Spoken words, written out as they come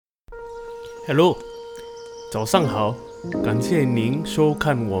Hello，早上好，感谢您收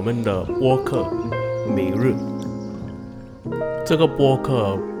看我们的播客每日。这个播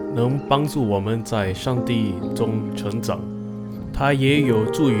客能帮助我们在上帝中成长，它也有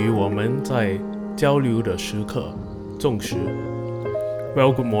助于我们在交流的时刻重视。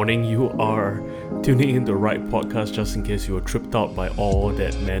Well, good morning. You are tuning in the right podcast just in case you were tripped out by all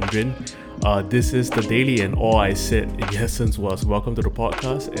that Mandarin. This is the daily, and all I said in essence was welcome to the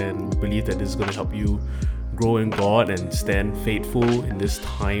podcast, and we believe that this is going to help you grow in God and stand faithful in this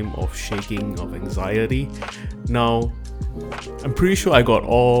time of shaking, of anxiety. Now, I'm pretty sure I got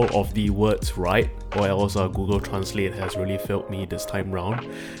all of the words right, or else Google Translate has really failed me this time round.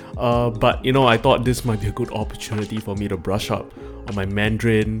 But I thought this might be a good opportunity for me to brush up on my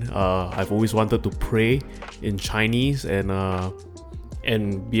Mandarin. I've always wanted to pray in Chinese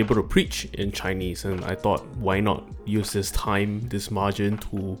and be able to preach in Chinese, and I thought, why not use this time, this margin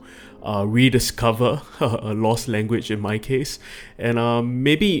to rediscover a lost language in my case. And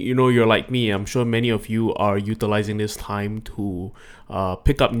maybe you're like me. I'm sure many of you are utilizing this time to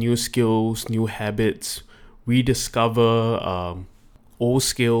pick up new skills, new habits, rediscover old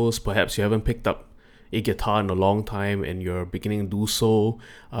skills. Perhaps you haven't picked up a guitar in a long time and you're beginning to do so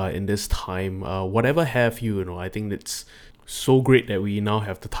in this time. Whatever have you, I think it's so great that we now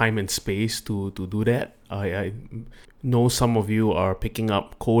have the time and space to do that. I know some of you are picking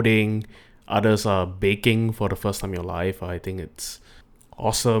up coding, others are baking for the first time in your life. I think it's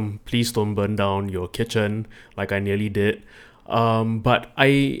awesome. Please don't burn down your kitchen like I nearly did. But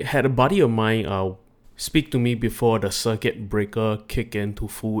I had a buddy of mine speak to me before the circuit breaker kicked into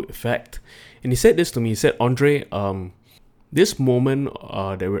full effect. And he said this to me. He said, Andre, this moment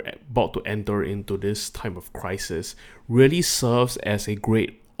that we're about to enter into this time of crisis really serves as a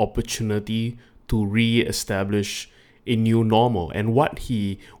great opportunity to re-establish a new normal. And what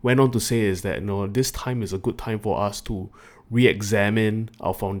he went on to say is that this time is a good time for us to re-examine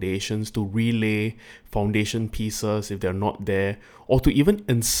our foundations, to relay foundation pieces if they're not there, or to even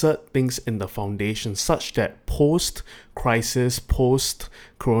insert things in the foundation such that post-crisis,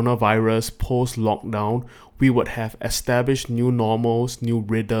 post-coronavirus, post-lockdown, we would have established new normals, new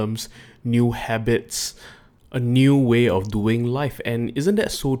rhythms, new habits, a new way of doing life. And isn't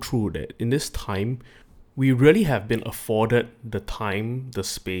that so true that in this time, we really have been afforded the time, the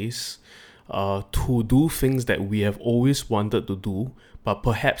space, to do things that we have always wanted to do, but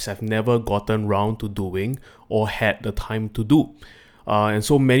perhaps have never gotten round to doing or had the time to do. And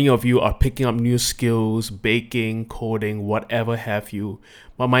so many of you are picking up new skills, baking, coding, whatever have you.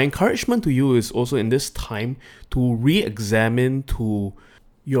 But my encouragement to you is also in this time to re-examine to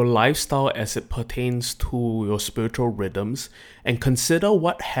your lifestyle as it pertains to your spiritual rhythms and consider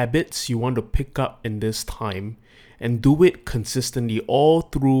what habits you want to pick up in this time and do it consistently all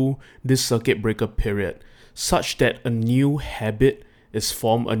through this circuit breaker period such that a new habit is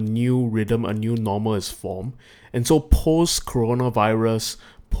formed, a new rhythm, a new normal is formed. And so post-coronavirus,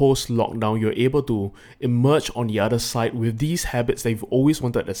 post-lockdown, you're able to emerge on the other side with these habits that you've always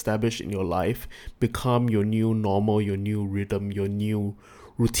wanted to establish in your life, become your new normal, your new rhythm, your new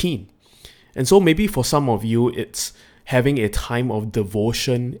routine. And so maybe for some of you, it's having a time of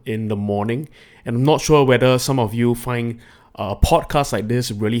devotion in the morning. And I'm not sure whether some of you find podcasts like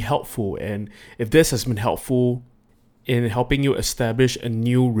this really helpful. And if this has been helpful in helping you establish a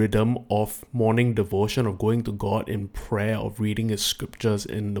new rhythm of morning devotion, of going to God in prayer, of reading His scriptures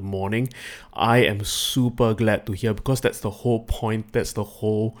in the morning, I am super glad to hear, because that's the whole point, that's the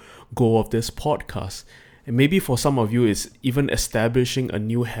whole goal of this podcast. And maybe for some of you, it's even establishing a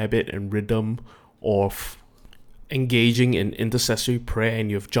new habit and rhythm of engaging in intercessory prayer, and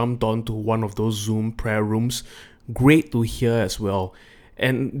you've jumped onto one of those Zoom prayer rooms. Great to hear as well.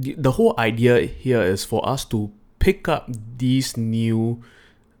 And the whole idea here is for us to pick up these new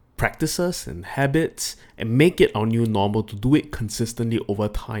practices and habits and make it our new normal, to do it consistently over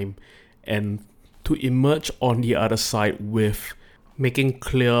time and to emerge on the other side with making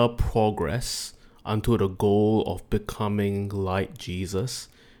clear progress unto the goal of becoming like Jesus,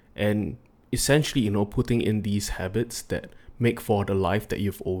 and essentially, putting in these habits that make for the life that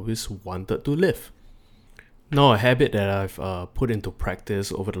you've always wanted to live. Now, a habit that I've put into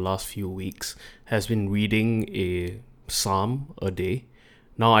practice over the last few weeks has been reading a psalm a day.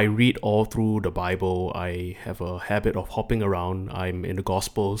 Now, I read all through the Bible. I have a habit of hopping around. I'm in the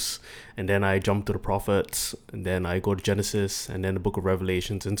Gospels, and then I jump to the prophets, and then I go to Genesis, and then the book of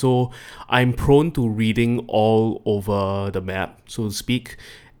Revelations. And so I'm prone to reading all over the map, so to speak.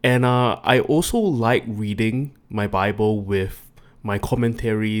 And I also like reading my Bible with my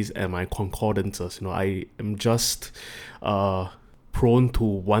commentaries and my concordances. I am just prone to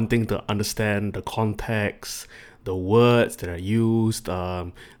wanting to understand the context, the words that are used,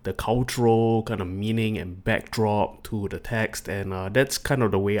 the cultural kind of meaning and backdrop to the text, and that's kind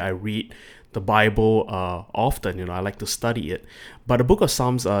of the way I read the Bible often. I like to study it. But the book of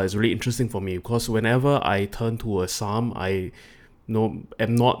Psalms is really interesting for me because whenever I turn to a psalm, I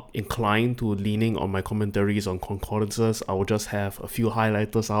am not inclined to leaning on my commentaries on concordances. I will just have a few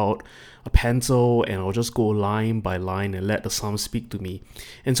highlighters out, a pencil, and I'll just go line by line and let the psalm speak to me.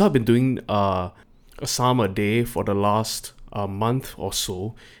 And so I've been doing a psalm a day for the last month or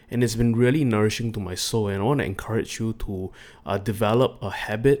so, and it's been really nourishing to my soul. And I want to encourage you to develop a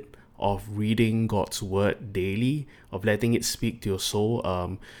habit of reading God's word daily, of letting it speak to your soul.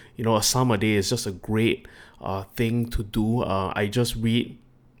 A psalm a day is just a great thing to do. I just read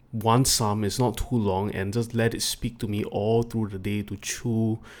one psalm, it's not too long, and just let it speak to me all through the day, to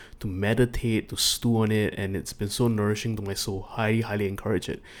chew, to meditate, to stew on it, and it's been so nourishing to my soul. Highly encourage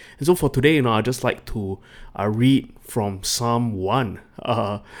it. And so for today, I'd just like to read from Psalm 1.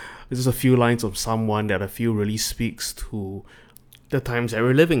 There's a few lines of Psalm 1 that I feel really speaks to the times that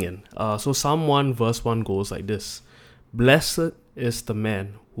we're living in. So Psalm 1 verse 1 goes like this: Blessed is the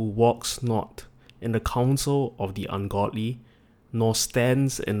man who walks not in the counsel of the ungodly, nor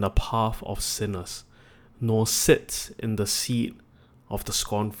stands in the path of sinners, nor sits in the seat of the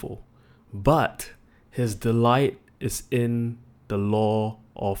scornful. But his delight is in the law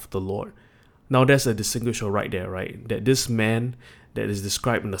of the Lord. Now there's a distinguisher right there, right? That this man that is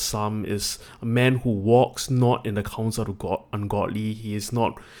described in the psalm is a man who walks not in the counsel of God, ungodly. He is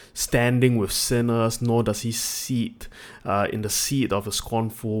not standing with sinners, nor does he sit in the seat of the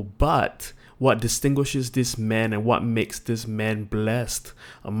scornful. But what distinguishes this man and what makes this man blessed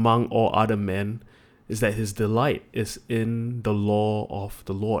among all other men is that his delight is in the law of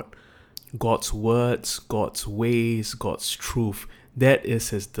the Lord. God's words, God's ways, God's truth. That is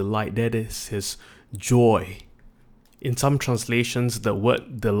his delight. That is his joy. In some translations, the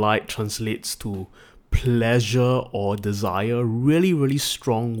word delight translates to pleasure or desire. Really, really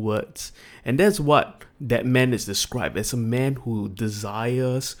strong words. And that's what that man is described as: a man who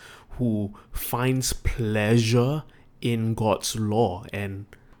desires, who finds pleasure in God's law and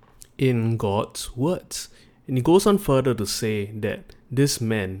in God's words. And he goes on further to say that this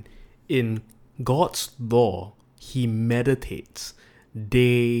man, in God's law, he meditates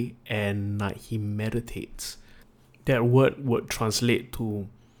day and night. He meditates. That word would translate to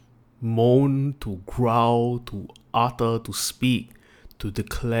moan, to growl, to utter, to speak, to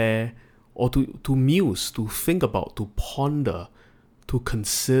declare, or to muse, to think about, to ponder, to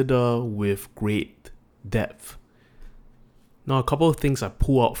consider with great depth. Now, a couple of things I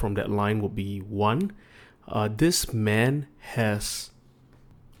pull out from that line would be: one, this man has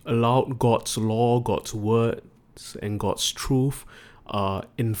allowed God's law, God's words, and God's truth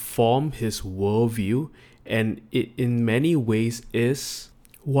inform his worldview, and it in many ways is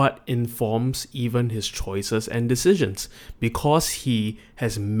what informs even his choices and decisions, because he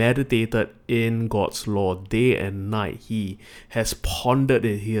has meditated in God's law day and night. He has pondered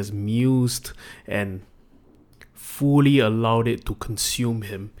it, he has mused and fully allowed it to consume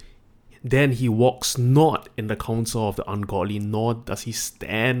him. Then he walks not in the counsel of the ungodly, nor does he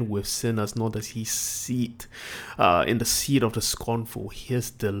stand with sinners, nor does he sit in the seat of the scornful.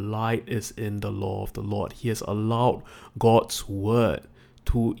 His delight is in the law of the Lord. He has allowed God's word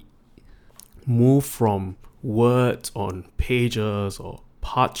to move from words on pages or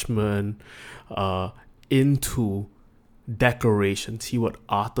parchment into declarations. He would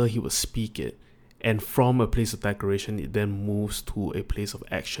utter, he would speak it. And from a place of declaration, it then moves to a place of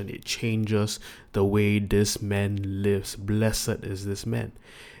action. It changes the way this man lives. Blessed is this man.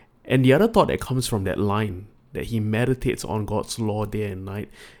 And the other thought that comes from that line, that he meditates on God's law day and night,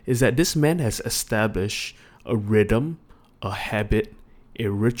 is that this man has established a rhythm, a habit, a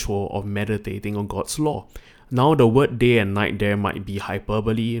ritual of meditating on God's law. Now, the word day and night there might be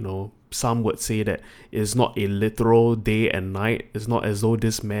hyperbole. Some would say that it's not a literal day and night. It's not as though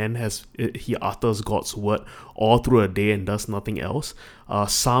this man he utters God's word all through a day and does nothing else.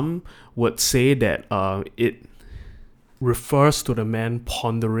 Some would say that it refers to the man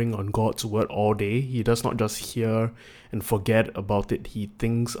pondering on God's word all day. He does not just hear and forget about it. He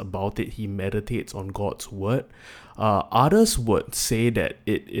thinks about it. He meditates on God's word. Others would say that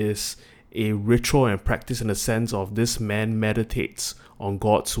it is a ritual and practice in the sense of this man meditates on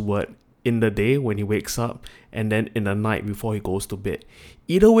God's word in the day when he wakes up, and then in the night before he goes to bed.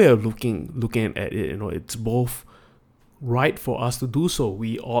 Either way of looking at it, it's both right for us to do so.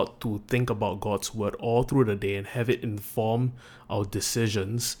 We ought to think about God's word all through the day and have it inform our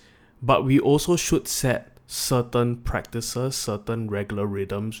decisions, but we also should set certain practices, certain regular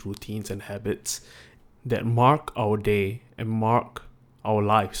rhythms, routines, and habits that mark our day and mark our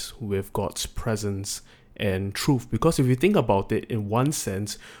lives with God's presence and truth. Because if you think about it, in one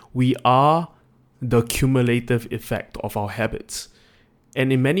sense, we are the cumulative effect of our habits.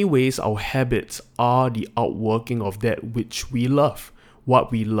 And in many ways, our habits are the outworking of that which we love. What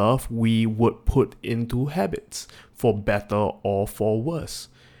we love, we would put into habits, for better or for worse.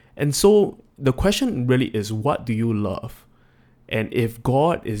 And so the question really is, what do you love? And if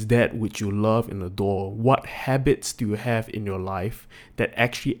God is that which you love and adore, what habits do you have in your life that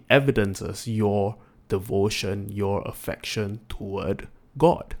actually evidences your devotion, your affection toward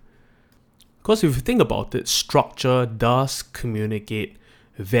God? Because if you think about it, structure does communicate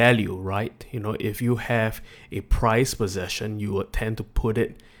value, right? If you have a prized possession, you would tend to put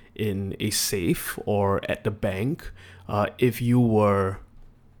it in a safe or at the bank. If you were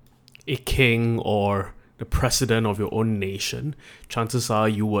a king or the president of your own nation, chances are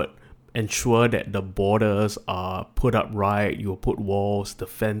you would ensure that the borders are put up right. You will put walls,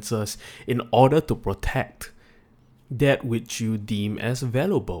 defenses, in order to protect that which you deem as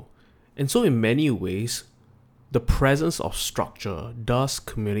valuable. And so in many ways, the presence of structure does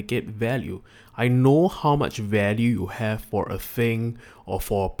communicate value. I know how much value you have for a thing or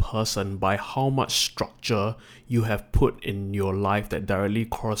for a person by how much structure you have put in your life that directly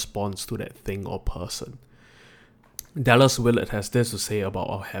corresponds to that thing or person. Dallas Willard has this to say about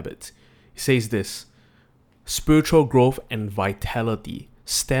our habits. He says this: spiritual growth and vitality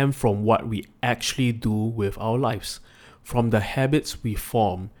stem from what we actually do with our lives, from the habits we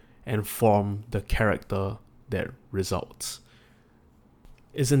form, and from the character that results.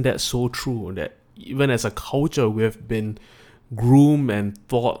 Isn't that so true that even as a culture we have been groomed and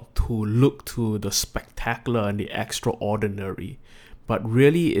taught to look to the spectacular and the extraordinary, but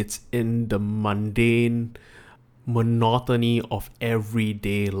really it's in the mundane monotony of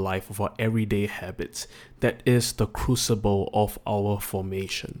everyday life, of our everyday habits, that is the crucible of our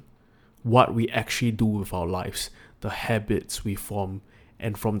formation. What we actually do with our lives, the habits we form,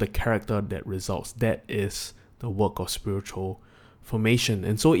 and from the character that results, that is the work of spiritual formation.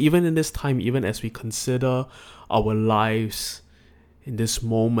 And so even in this time, even as we consider our lives in this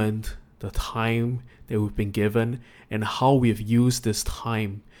moment, the time that we've been given and how we've used this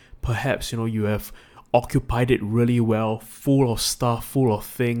time, perhaps you have occupied it really well, full of stuff, full of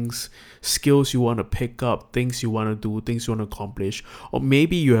things, skills you want to pick up, things you want to do, things you want to accomplish. Or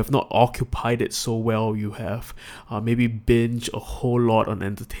maybe you have not occupied it so well. You have maybe binged a whole lot on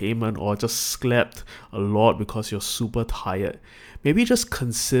entertainment or just slept a lot because you're super tired. Maybe just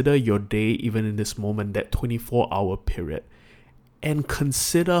consider your day, even in this moment, that 24-hour period, and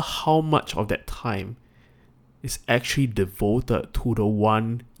consider how much of that time is actually devoted to the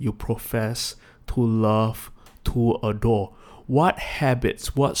one you profess to love, to adore. What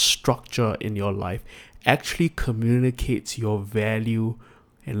habits, what structure in your life actually communicates your value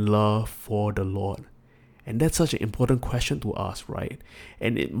and love for the Lord? And that's such an important question to ask, right?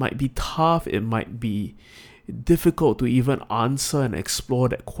 And it might be tough, it might be difficult to even answer and explore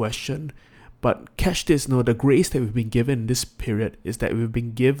that question. But catch this, the grace that we've been given in this period is that we've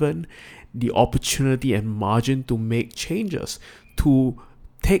been given the opportunity and margin to make changes, to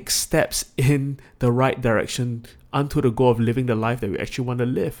take steps in the right direction unto the goal of living the life that we actually want to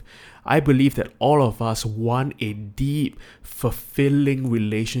live. I believe that all of us want a deep, fulfilling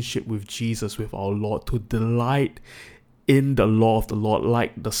relationship with Jesus, with our Lord, to delight in the law of the Lord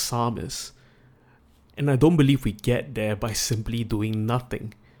like the psalmist. And I don't believe we get there by simply doing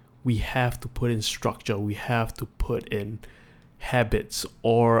nothing. We have to put in structure, we have to put in habits,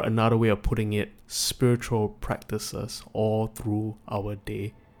 or another way of putting it, spiritual practices all through our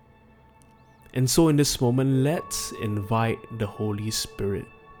day. And so in this moment, let's invite the Holy Spirit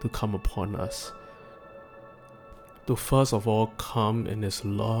to come upon us. To first of all come in His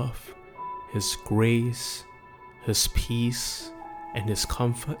love, His grace, His peace, and His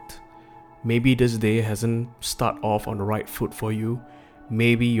comfort. Maybe this day hasn't started off on the right foot for you.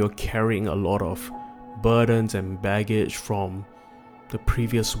 Maybe you're carrying a lot of burdens and baggage from the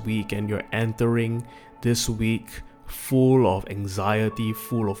previous week, and you're entering this week full of anxiety,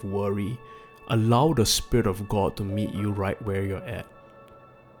 full of worry. Allow the Spirit of God to meet you right where you're at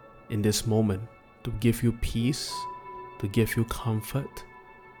in this moment, to give you peace, to give you comfort,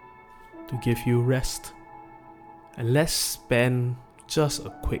 to give you rest. And let's spend just a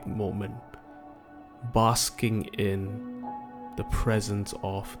quick moment basking in the presence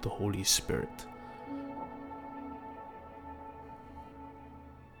of the Holy Spirit.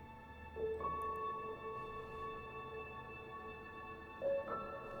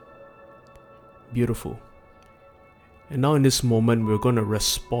 Beautiful. And now in this moment, we're going to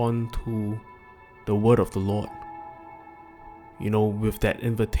respond to the word of the Lord. With that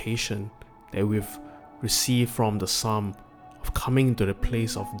invitation that we've received from the Psalm of coming into the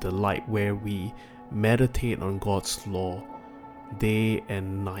place of delight where we meditate on God's law day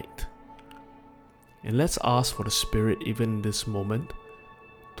and night. And let's ask for the Spirit even in this moment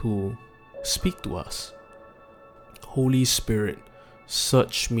to speak to us. Holy Spirit,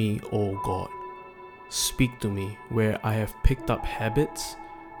 search me, O God. Speak to me where I have picked up habits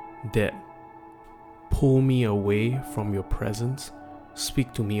that pull me away from your presence.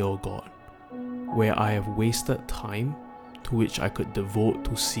 Speak to me, O God, where I have wasted time to which I could devote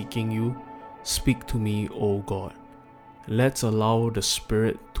to seeking you. Speak to me, O God. Let's allow the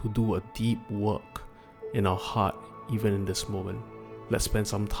Spirit to do a deep work in our heart even in this moment. Let's spend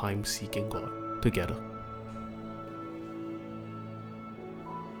some time seeking God together.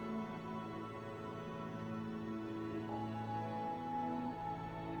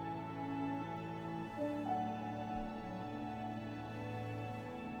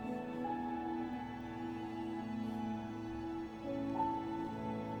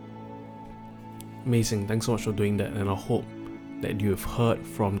 Amazing. Thanks so much for doing that, and I hope that you have heard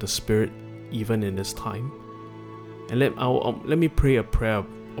from the Spirit even in this time. And let me pray a prayer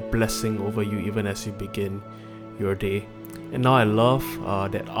of blessing over you even as you begin your day. And now I love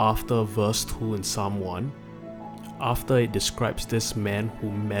that after verse 2 in Psalm 1, after it describes this man who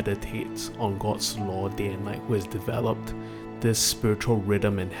meditates on God's law day and night, who has developed this spiritual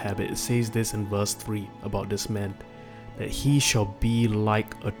rhythm and habit, it says this in verse 3 about this man, that he shall be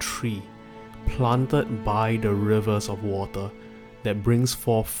like a tree planted by the rivers of water, that brings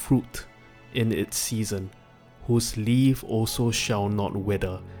forth fruit in its season, whose leaf also shall not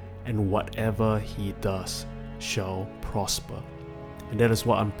wither, and whatever he does shall prosper. And that is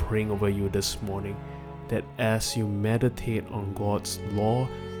what I'm praying over you this morning, that as you meditate on God's law,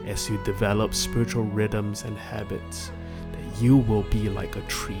 as you develop spiritual rhythms and habits, that you will be like a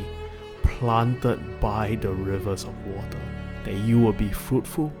tree planted by the rivers of water, that you will be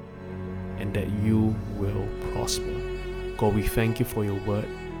fruitful and that you will prosper. God, we thank you for your word.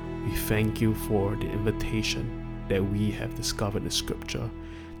 We thank you for the invitation that we have discovered in Scripture,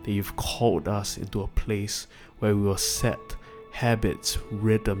 that you've called us into a place where we will set habits,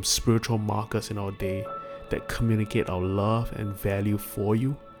 rhythms, spiritual markers in our day that communicate our love and value for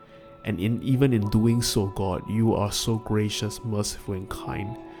you. And even in doing so, God, you are so gracious, merciful, and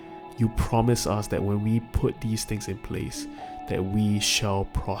kind. You promise us that when we put these things in place, that we shall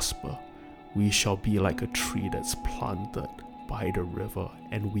prosper. We shall be like a tree that's planted by the river,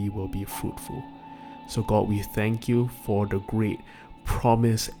 and we will be fruitful. So God, we thank you for the great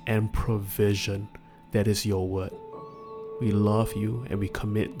promise and provision that is your word. We love you, and we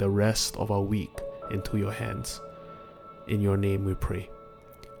commit the rest of our week into your hands. In your name we pray.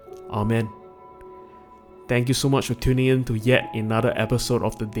 Amen. Thank you so much for tuning in to yet another episode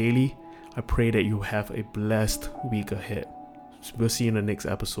of The Daily. I pray that you have a blessed week ahead. We'll see you in the next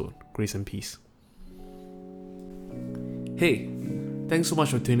episode. Grace and peace. Hey, thanks so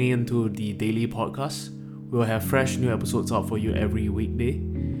much for tuning in to the Daily Podcast. We'll have fresh new episodes out for you every weekday.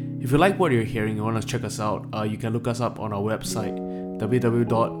 If you like what you're hearing and want to check us out, you can look us up on our website,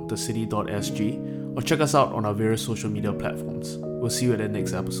 www.thecity.sg, or check us out on our various social media platforms. We'll see you at the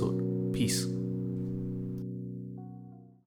next episode. Peace.